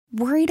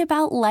Worried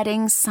about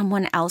letting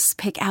someone else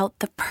pick out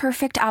the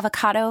perfect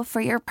avocado for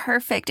your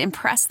perfect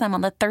impress them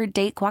on the third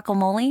date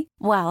guacamole?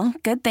 Well,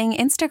 good thing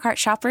Instacart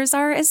shoppers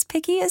are as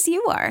picky as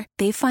you are.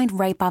 They find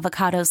ripe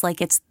avocados like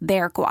it's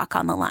their guac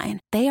on the line.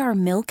 They are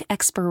milk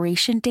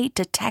expiration date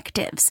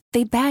detectives.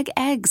 They bag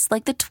eggs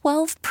like the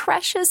 12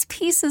 precious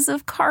pieces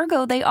of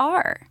cargo they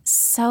are.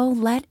 So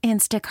let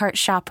Instacart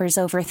shoppers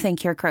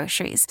overthink your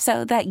groceries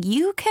so that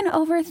you can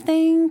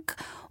overthink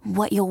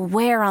what you'll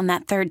wear on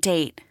that third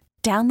date.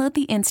 Download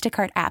the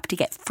Instacart app to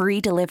get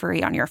free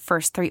delivery on your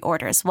first 3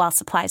 orders while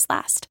supplies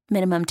last.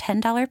 Minimum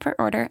 $10 per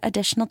order.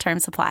 Additional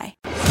terms apply.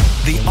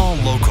 The All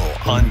Local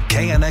on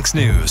KNX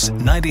News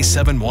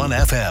 97.1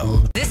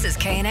 FM. This is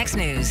KNX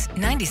News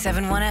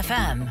 97.1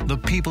 FM. The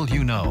people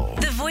you know.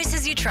 The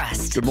voices you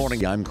trust. Good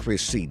morning. I'm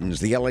Chris Seatons.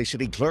 The LA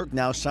City Clerk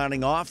now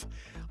signing off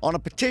on a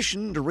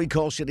petition to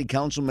recall City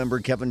Council member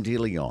Kevin de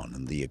Leon.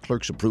 And the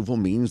clerk's approval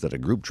means that a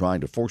group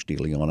trying to force de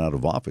Leon out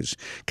of office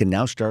can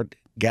now start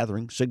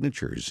gathering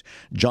signatures.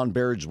 John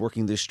Baird's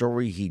working this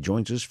story. He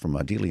joins us from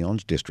de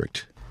Leon's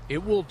district.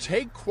 It will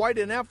take quite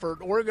an effort.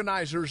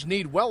 Organizers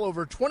need well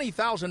over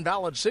 20,000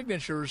 valid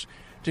signatures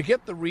to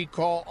get the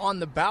recall on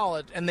the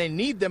ballot, and they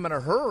need them in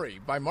a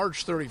hurry by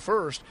March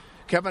 31st.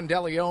 Kevin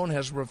de Leon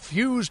has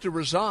refused to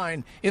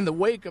resign in the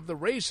wake of the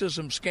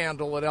racism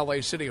scandal at LA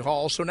City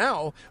Hall. So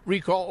now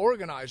recall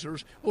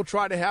organizers will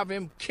try to have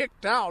him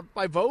kicked out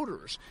by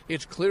voters.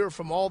 It's clear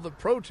from all the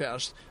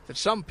protests that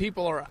some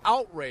people are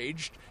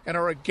outraged and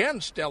are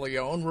against de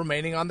Leon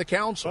remaining on the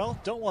council. Well,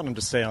 don't want him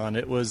to stay on.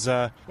 It was,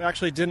 we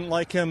actually didn't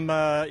like him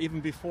even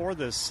before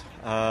this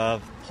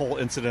whole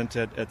incident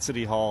at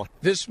City Hall.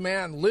 This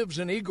man lives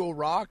in Eagle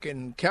Rock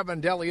in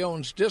Kevin de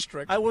Leon's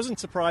district. I wasn't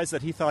surprised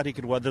that he thought he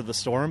could weather the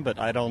storm, but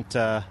I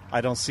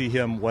don't see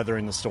him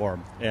weathering the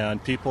storm.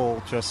 And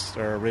people just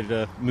are ready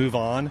to move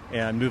on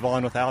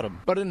without him.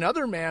 But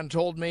another man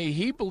told me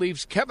he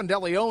believes Kevin de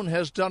Leon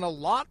has done a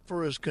lot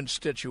for his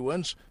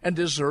constituents and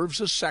deserves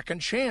a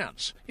second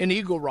chance. In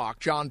Eagle Rock,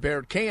 John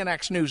Baird,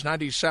 KNX News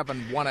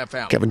 97.1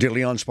 FM. Kevin de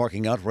Leon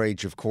sparking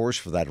outrage, of course,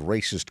 for that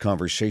racist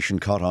conversation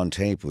caught on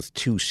tape with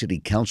 2 city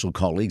council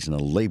colleagues and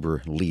a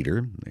labor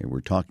leader. They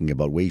were talking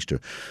about ways to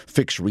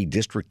fix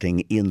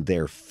redistricting in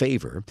their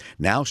favor.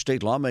 Now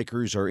state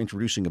lawmakers are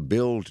introducing a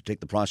bill to take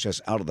the process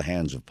out of the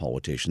hands of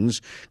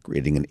politicians,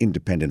 creating an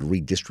independent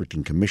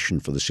redistricting commission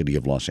for the city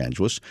of Los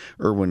Angeles.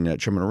 Erwin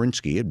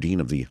Chemerinsky,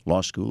 dean of the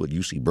law school at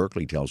UC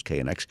Berkeley, tells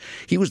KNX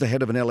he was the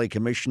head of an LA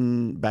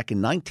commission back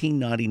in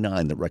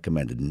 1999 that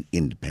recommended an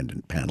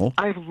independent panel.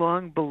 I've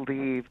long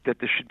believed that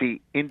there should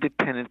be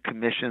independent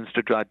commissions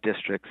to draw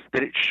districts,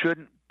 that it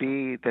shouldn't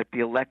be that the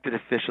elected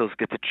officials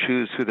get to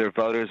choose who their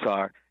voters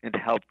are and to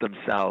help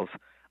themselves.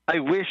 I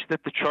wish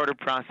that the charter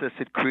process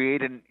had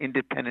created an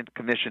independent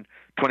commission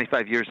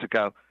 25 years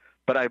ago,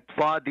 but I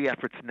applaud the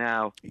efforts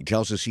now. He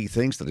tells us he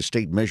thinks that a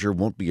state measure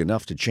won't be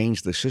enough to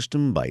change the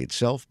system by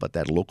itself, but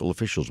that local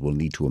officials will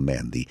need to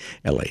amend the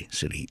LA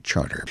City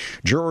Charter.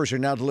 Jurors are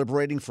now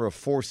deliberating for a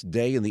 4th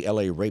day in the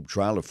LA rape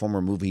trial of former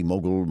movie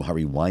mogul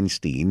Harvey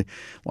Weinstein.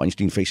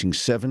 Weinstein facing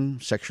 7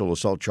 sexual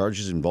assault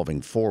charges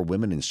involving 4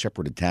 women in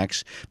separate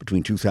attacks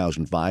between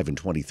 2005 and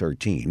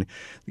 2013.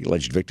 The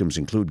alleged victims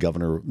include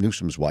Governor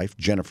Newsom's wife,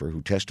 Jennifer,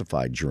 who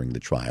testified during the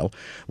trial.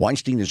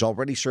 Weinstein is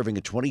already serving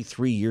a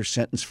 23-year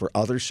sentence for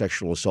other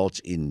sexual assaults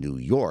in New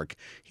York.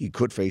 He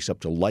could face up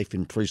to life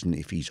in prison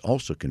if he's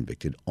also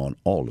convicted on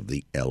all of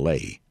the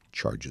L.A.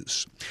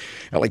 charges.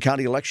 LA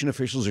County election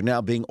officials are now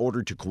being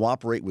ordered to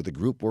cooperate with a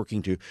group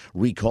working to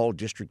recall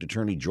District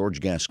Attorney George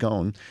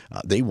Gascon.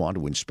 They want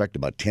to inspect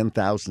about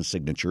 10,000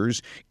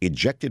 signatures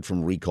ejected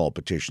from recall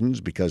petitions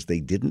because they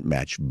didn't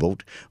match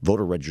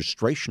voter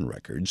registration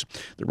records.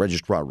 The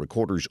Registrar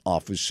Recorder's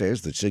Office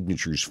says that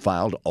signatures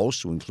filed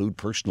also include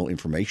personal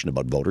information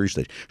about voters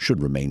that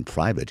should remain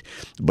private.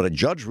 But a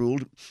judge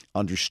ruled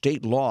under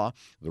state law,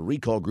 the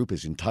recall group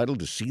is entitled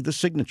to see the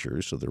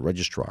signatures, so the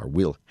registrar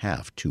will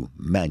have to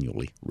manually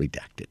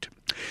redact it.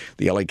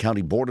 The LA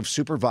County Board of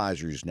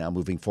Supervisors now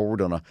moving forward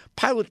on a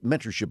pilot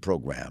mentorship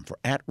program for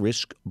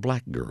at-risk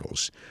black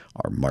girls.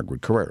 Our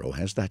Margaret Carrero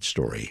has that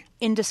story.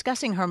 In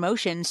discussing her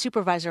motion,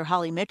 Supervisor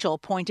Holly Mitchell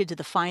pointed to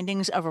the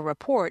findings of a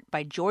report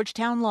by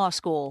Georgetown Law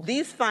School.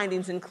 These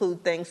findings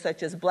include things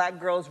such as black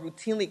girls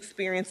routinely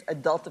experience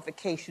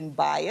adultification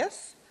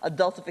bias.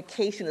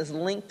 Adultification is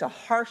linked to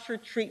harsher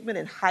treatment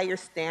and higher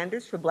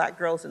standards for black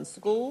girls in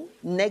school.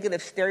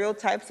 Negative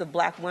stereotypes of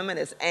black women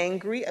as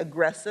angry,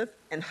 aggressive,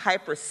 and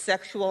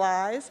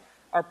hypersexualized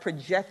are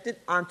projected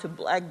onto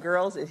black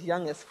girls as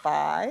young as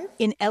 5.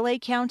 In L.A.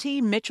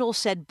 County, Mitchell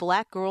said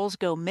black girls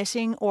go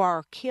missing or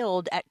are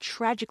killed at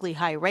tragically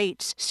high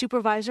rates.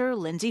 Supervisor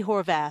Lindsay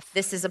Horvath.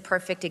 This is a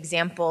perfect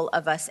example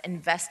of us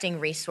investing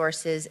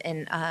resources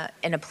in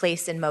a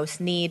place in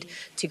most need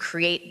to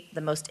create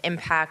the most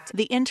impact.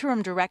 The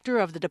interim director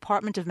of the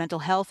Department of Mental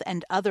Health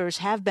and others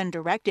have been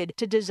directed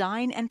to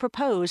design and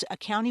propose a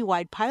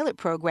countywide pilot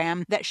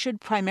program that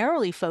should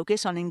primarily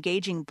focus on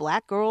engaging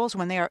black girls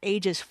when they are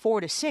ages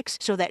 4 to 6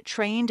 so that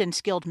trained and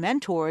skilled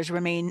mentors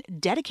remain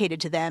dedicated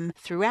to them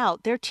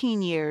throughout their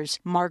teen years.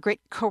 Margaret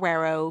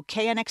Carrero,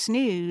 KNX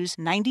News,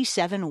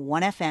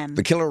 97.1 FM.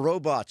 The killer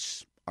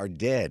robots are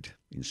dead.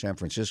 In San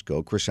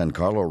Francisco, Chris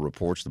Sancarlo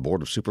reports the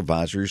Board of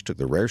Supervisors took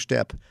the rare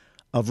step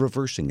of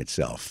reversing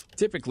itself.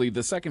 Typically,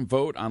 the second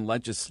vote on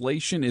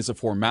legislation is a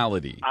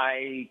formality.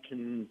 I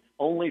can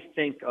only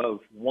think of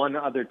one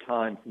other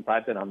time since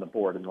I've been on the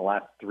board in the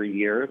last 3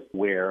 years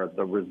where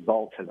the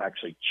result has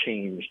actually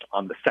changed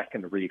on the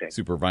second reading.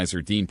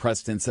 Supervisor Dean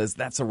Preston says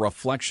that's a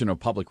reflection of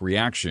public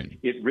reaction.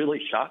 It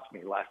really shocked me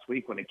last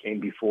week when it came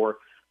before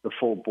the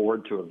full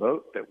board to a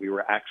vote that we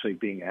were actually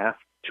being asked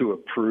to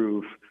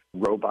approve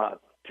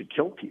robots to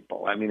kill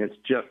people. I mean, it's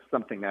just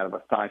something out of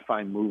a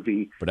sci-fi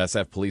movie. But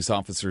SF Police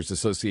Officers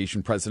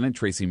Association President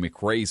Tracy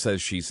McRae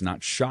says she's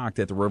not shocked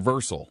at the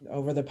reversal.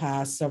 Over the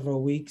past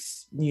several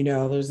weeks,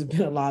 there's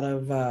been a lot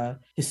of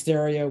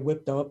hysteria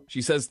whipped up.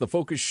 She says the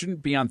focus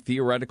shouldn't be on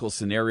theoretical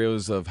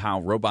scenarios of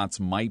how robots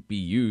might be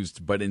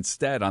used, but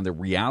instead on the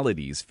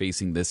realities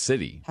facing this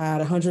city. Had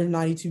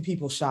 192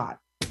 people shot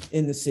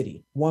in the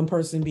city. One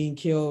person being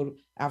killed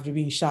after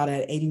being shot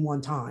at 81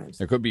 times.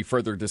 There could be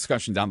further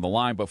discussion down the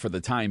line, but for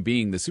the time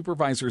being, the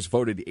supervisors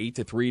voted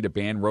 8-3 to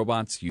ban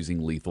robots using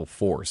lethal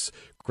force.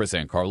 Chris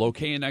Sancarlo,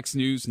 KNX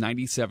News,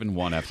 97.1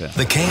 FM.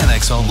 The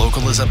KNX All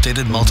Local is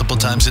updated multiple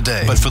times a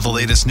day. But for the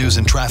latest news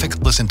and traffic,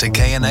 listen to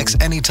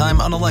KNX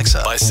anytime on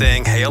Alexa by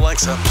saying, "Hey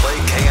Alexa, play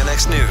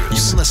KNX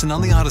News." You can listen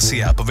on the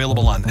Odyssey app,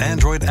 available on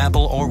Android,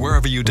 Apple, or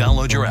wherever you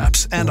download your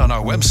apps, and on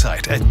our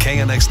website at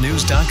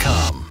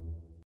knxnews.com.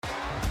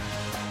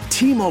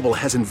 T-Mobile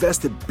has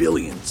invested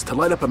billions to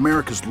light up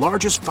America's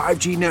largest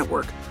 5G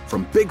network,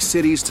 from big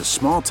cities to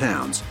small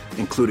towns,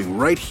 including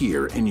right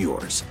here in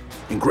yours.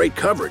 And great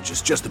coverage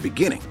is just the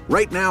beginning.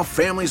 Right now,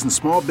 families and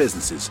small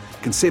businesses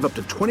can save up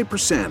to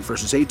 20%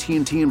 versus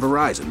AT&T and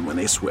Verizon when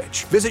they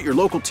switch. Visit your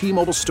local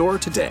T-Mobile store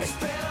today.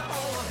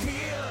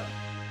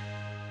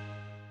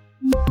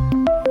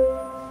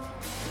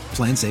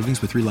 Plan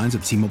savings with 3 lines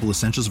of T-Mobile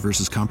Essentials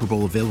versus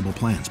comparable available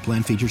plans.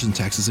 Plan features and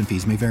taxes and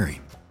fees may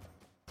vary.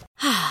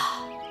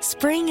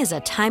 Spring is a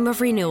time of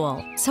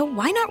renewal, so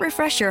why not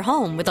refresh your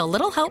home with a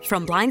little help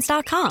from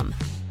Blinds.com?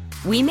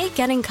 We make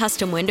getting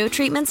custom window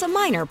treatments a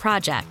minor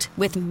project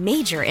with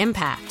major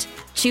impact.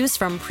 Choose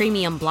from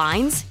premium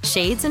blinds,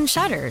 shades, and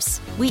shutters.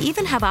 We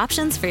even have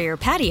options for your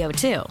patio,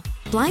 too.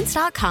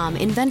 Blinds.com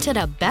invented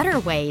a better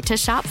way to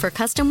shop for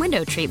custom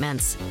window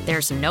treatments.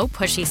 There's no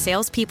pushy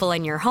salespeople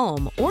in your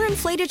home or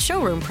inflated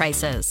showroom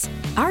prices.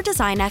 Our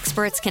design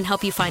experts can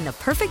help you find the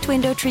perfect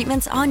window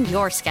treatments on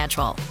your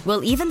schedule.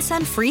 We'll even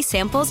send free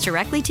samples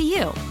directly to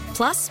you.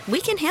 Plus, we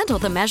can handle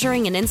the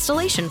measuring and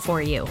installation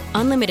for you.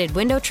 Unlimited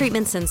window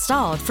treatments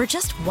installed for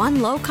just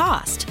one low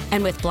cost.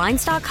 And with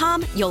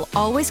Blinds.com, you'll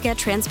always get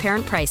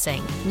transparent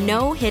pricing.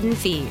 No hidden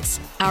fees.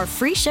 Our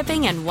free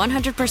shipping and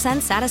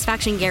 100%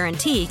 satisfaction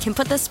guarantee can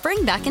put the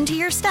spring back into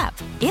your step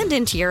and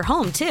into your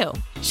home, too.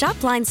 Shop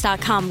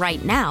Blinds.com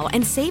right now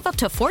and save up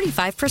to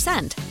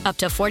 45%. Up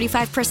to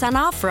 45%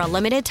 off for a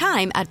limited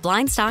time at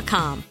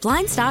Blinds.com.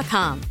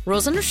 Blinds.com.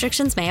 Rules and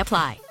restrictions may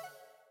apply.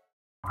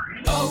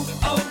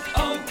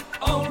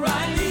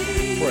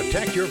 O'Reilly.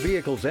 Protect your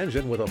vehicle's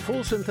engine with a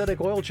full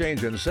synthetic oil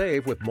change and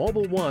save with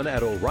Mobile One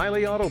at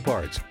O'Reilly Auto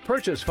Parts.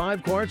 Purchase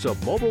 5 quarts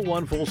of Mobile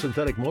One full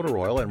synthetic motor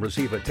oil and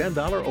receive a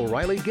 $10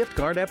 O'Reilly gift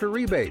card after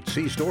rebate.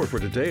 See store for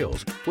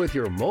details. With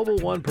your Mobile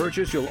One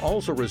purchase, you'll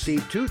also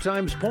receive 2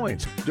 times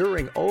points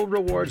during O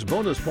Rewards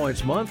Bonus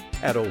Points Month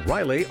at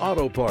O'Reilly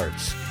Auto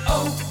Parts.